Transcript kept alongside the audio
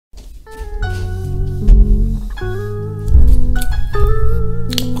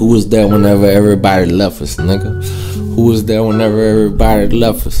Who was there whenever everybody left us, nigga? Who was there whenever everybody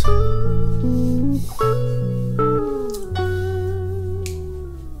left us?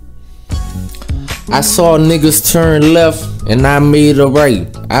 I saw niggas turn left and I made a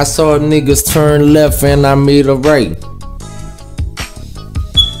right. I saw niggas turn left and I made a right.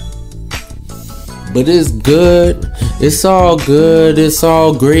 But it's good, it's all good, it's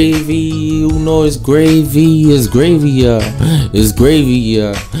all gravy. You know it's gravy, it's gravy, yeah. It's gravy,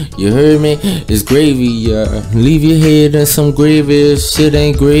 yeah. You heard me? It's gravy, yeah. Leave your head in some gravy if shit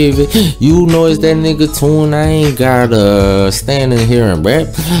ain't gravy. You know it's that nigga tune. I ain't gotta stand in here and rap.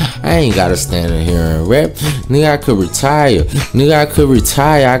 I ain't gotta stand in here and rap. Nigga, I could retire. Nigga, I could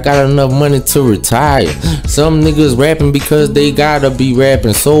retire. I got enough money to retire. Some niggas rapping because they gotta be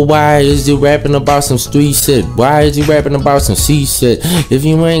rapping. So why is you rapping about some street shit? Why is you rapping about some C shit? If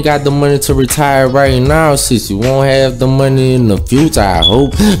you ain't got the money to retire right now, sis, you won't have the money in the future, I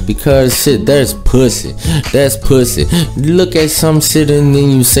hope. Because shit, that's pussy. That's pussy. Look at some shit and then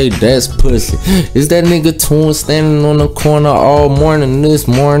you say that's pussy. Is that nigga Tune standing on the corner all morning this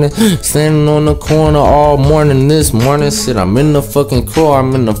morning? Standing on the corner all morning this morning. Shit, I'm in the fucking crow,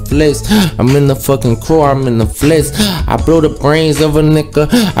 I'm in the flesh. I'm in the fucking crow, I'm in the flesh. I blow the brains of a nigga.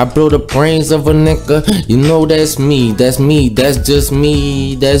 I blow the brains of a nigga. You know that's me, that's me, that's just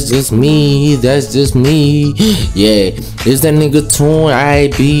me, that's just me, that's just me. Yeah, is that nigga Tune? I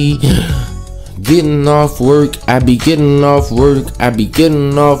be getting off work, I be getting off work, I be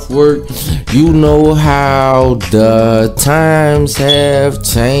getting off work. You know how the times have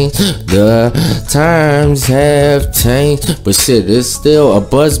changed, the times have changed. But shit, it's still a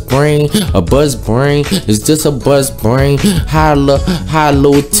buzz brain, a buzz brain. It's just a buzz brain.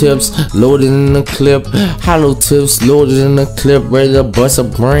 Hollow tips loaded in the clip, hollow tips loaded in the clip. Ready to bust a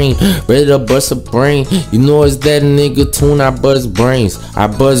brain, ready to bust a brain. You know it's that nigga Tune. I buzz brains, I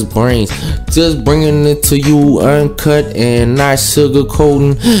buzz brains. Just bringing it to you uncut and not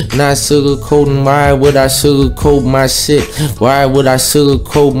sugarcoating, not sugarcoating. Why would I sugarcoat my shit? Why would I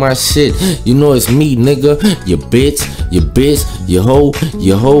sugarcoat my shit? You know it's me, nigga. You bitch, you bitch, you hoe,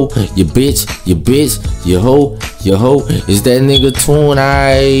 you hoe, you bitch, you bitch, you hoe, you hoe. Is that nigga Tune?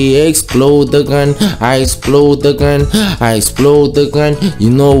 I explode the gun, I explode the gun, I explode the gun. You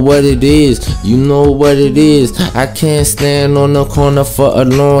know what it is, you know what it is. I can't stand on the corner for a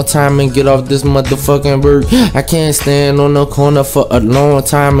long time and get off this motherfucking work. I can't stand on the corner for a long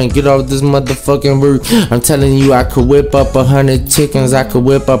time and get off this motherfucking work. I'm telling you, I could whip up 100 chickens. I could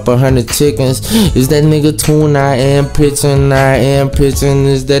whip up 100 chickens. Is that nigga Tune? I am pitching, I am pitching.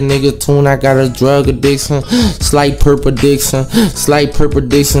 Is that nigga Tune? I got a drug addiction, slight purple addiction, slight purple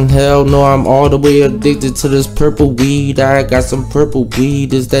addiction. Hell no, I'm all the way addicted to this purple weed. I got some purple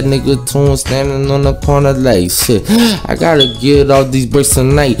weed. Is that nigga Tune standing on the corner like shit? I gotta get all these bricks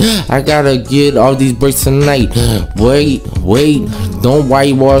tonight. I gotta get all these bricks tonight. Wait, wait, don't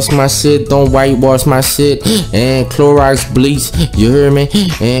whitewash my shit, don't whitewash my shit. And Clorox bleach, you hear me?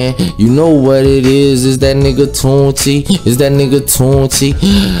 And you know what it is that nigga Tunchi, is that nigga Tunchi.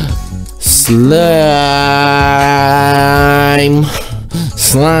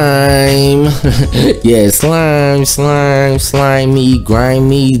 Slime, yeah, slimy,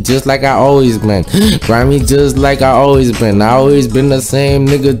 grimy, just like I always been, grimy, just like I always been. I always been the same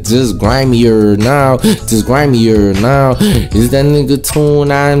nigga, just grimier now, just grimier now. Is that nigga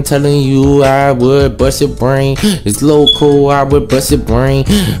Tune? I'm telling you, I would bust your brain. It's local, I would bust your brain.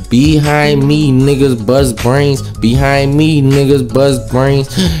 Behind me, niggas buzz brains. Behind me, niggas buzz brains.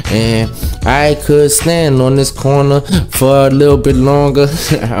 And I could stand on this corner for a little bit longer.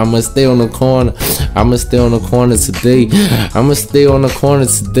 I'ma stay on the corner. I'ma stay on the corner today. I'ma stay on the corner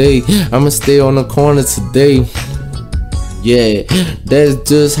today. I'ma stay on the corner today. Yeah, that's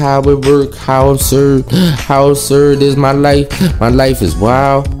just how it work. How absurd is my life. My life is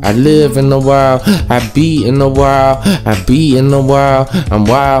wild. I live in the wild. I be in the wild. I be in the wild. I'm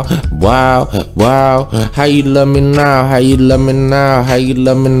wild, wild, wild. How you love me now? How you love me now? How you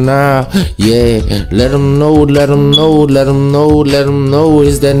love me now? Yeah, let them know, let them know, let them know, let them know.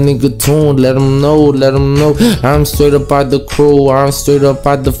 Is that nigga Tune? Let them know, let them know. I'm straight up out the crow. I'm straight up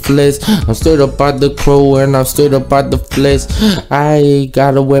out the flesh. I'm straight up out the crow and I'm straight up out the flesh. I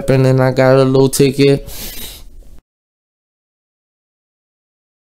got a weapon and I got a low ticket.